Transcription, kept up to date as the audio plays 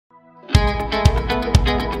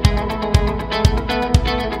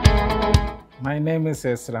My name is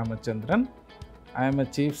S. Ramachandran. I am a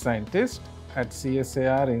chief scientist at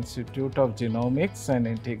CSIR Institute of Genomics and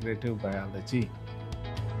Integrative Biology.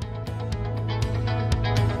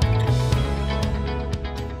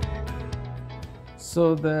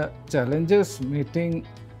 So the challenges meeting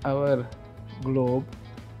our globe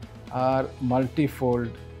are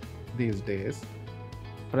multifold these days.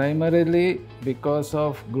 Primarily because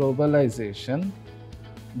of globalization,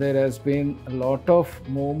 there has been a lot of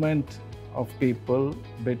movement of people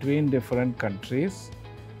between different countries,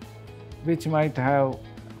 which might have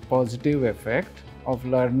positive effect of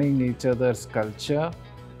learning each other's culture,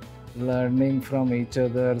 learning from each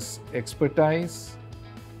other's expertise,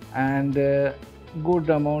 and a good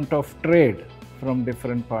amount of trade from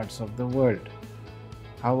different parts of the world.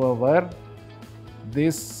 However,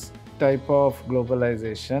 this type of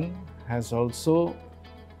globalization has also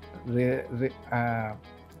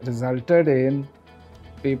resulted in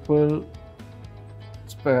people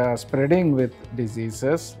spreading with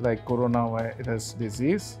diseases like coronavirus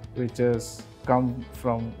disease, which has come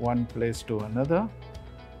from one place to another.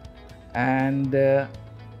 And there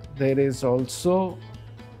is also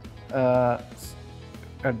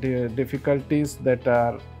difficulties that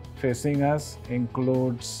are facing us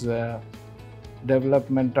includes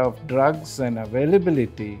development of drugs and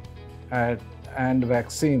availability and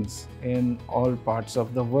vaccines in all parts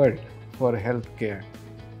of the world for healthcare.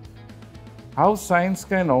 How science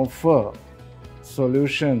can offer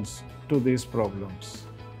solutions to these problems?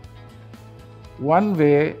 One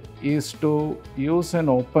way is to use an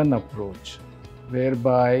open approach,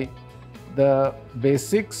 whereby the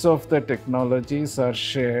basics of the technologies are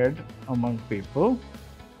shared among people,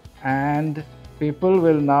 and people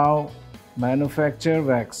will now manufacture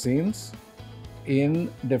vaccines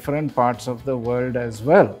in different parts of the world as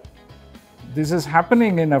well. This is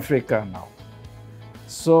happening in Africa now.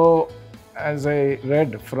 So, as I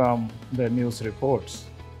read from the news reports,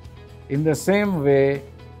 in the same way,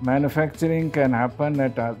 manufacturing can happen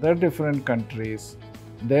at other different countries,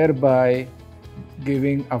 thereby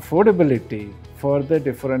giving affordability for the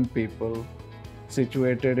different people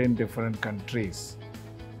situated in different countries.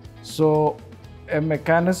 So, a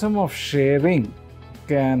mechanism of sharing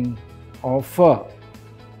can offer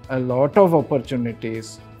a lot of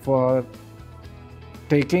opportunities for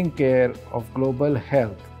taking care of global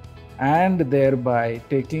health and thereby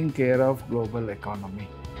taking care of global economy.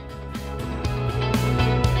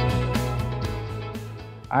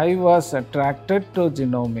 I was attracted to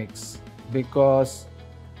genomics because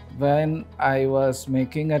when I was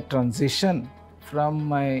making a transition from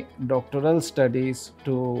my doctoral studies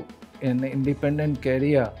to an independent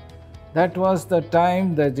career, that was the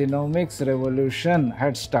time the genomics revolution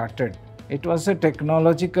had started. It was a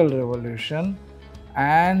technological revolution,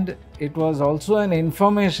 and it was also an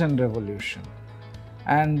information revolution,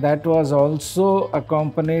 and that was also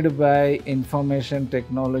accompanied by information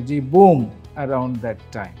technology boom around that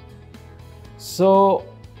time. So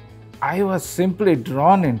I was simply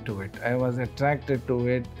drawn into it. I was attracted to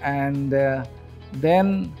it, and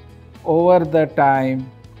then over the time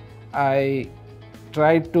I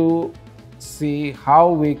tried to see how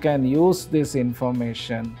we can use this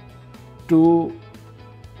information to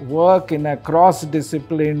work in a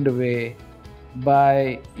cross-disciplined way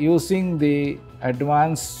by using the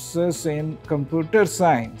advances in computer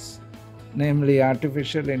science, namely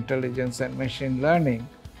artificial intelligence and machine learning,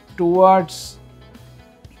 towards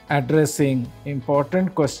addressing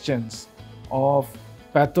important questions of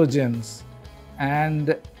pathogens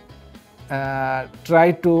and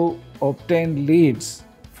try to obtain leads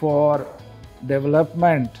for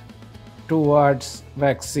development towards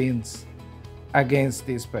vaccines against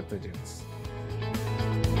these pathogens.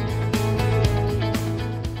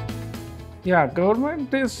 Yeah,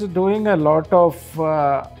 government is doing a lot of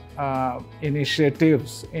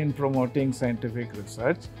initiatives in promoting scientific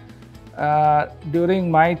research. During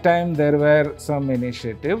my time, there were some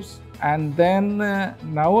initiatives, and then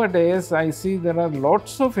nowadays I see there are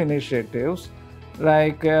lots of initiatives,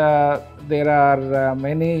 like there are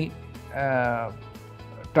many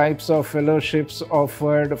types of fellowships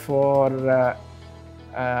offered for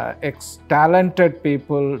talented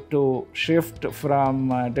people to shift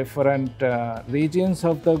from different regions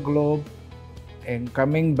of the globe and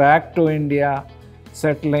coming back to India,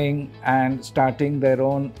 settling and starting their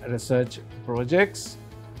own research projects.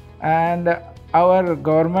 And our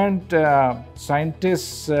government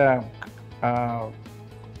scientists,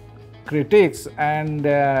 critics and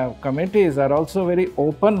committees are also very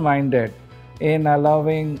open-minded in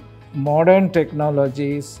allowing modern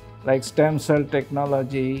technologies like stem cell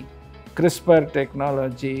technology, CRISPR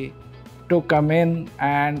technology to come in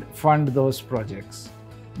and fund those projects.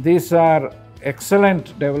 These are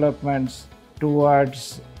excellent developments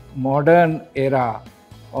towards modern era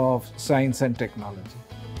of science and technology.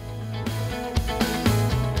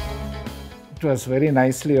 It was very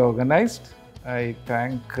nicely organized. I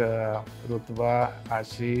thank Rutva,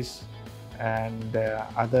 Ashish and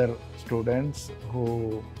other students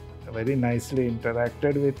who very nicely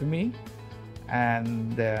interacted with me,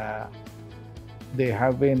 and they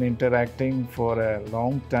have been interacting for a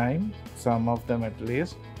long time, some of them at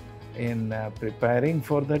least, in preparing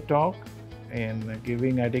for the talk, in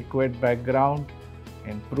giving adequate background,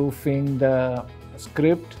 in proofing the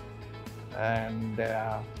script, and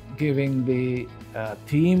giving the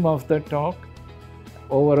theme of the talk.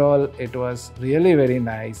 Overall, it was really very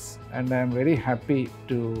nice, and I am very happy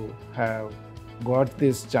to have got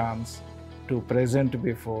this chance to present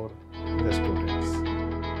before the students.